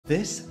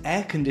This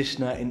air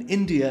conditioner in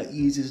India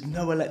uses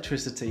no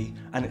electricity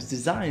and it's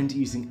designed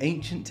using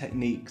ancient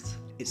techniques.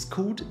 It's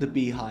called the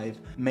Beehive,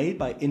 made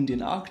by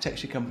Indian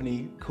architecture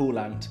company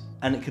Coolant,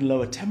 and it can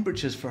lower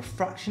temperatures for a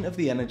fraction of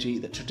the energy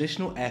that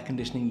traditional air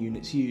conditioning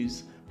units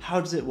use.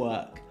 How does it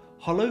work?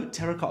 Hollow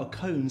terracotta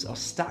cones are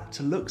stacked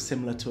to look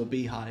similar to a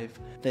beehive.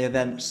 They are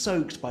then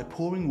soaked by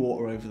pouring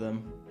water over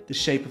them. The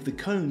shape of the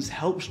cones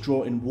helps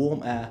draw in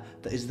warm air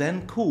that is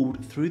then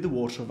cooled through the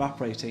water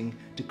evaporating,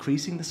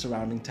 decreasing the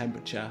surrounding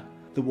temperature.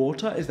 The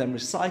water is then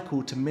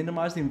recycled to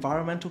minimise the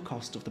environmental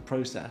cost of the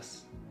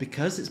process.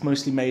 Because it's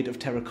mostly made of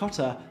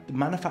terracotta, the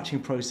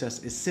manufacturing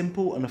process is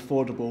simple and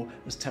affordable,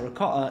 as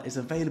terracotta is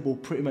available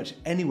pretty much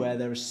anywhere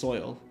there is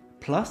soil.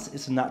 Plus,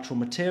 it's a natural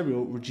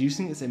material,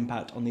 reducing its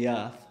impact on the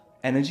earth.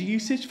 Energy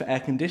usage for air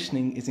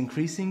conditioning is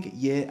increasing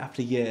year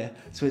after year,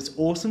 so it's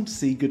awesome to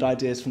see good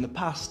ideas from the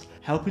past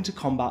helping to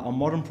combat our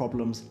modern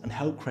problems and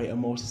help create a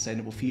more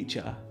sustainable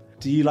future.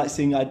 Do you like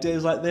seeing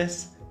ideas like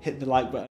this? Hit the like button.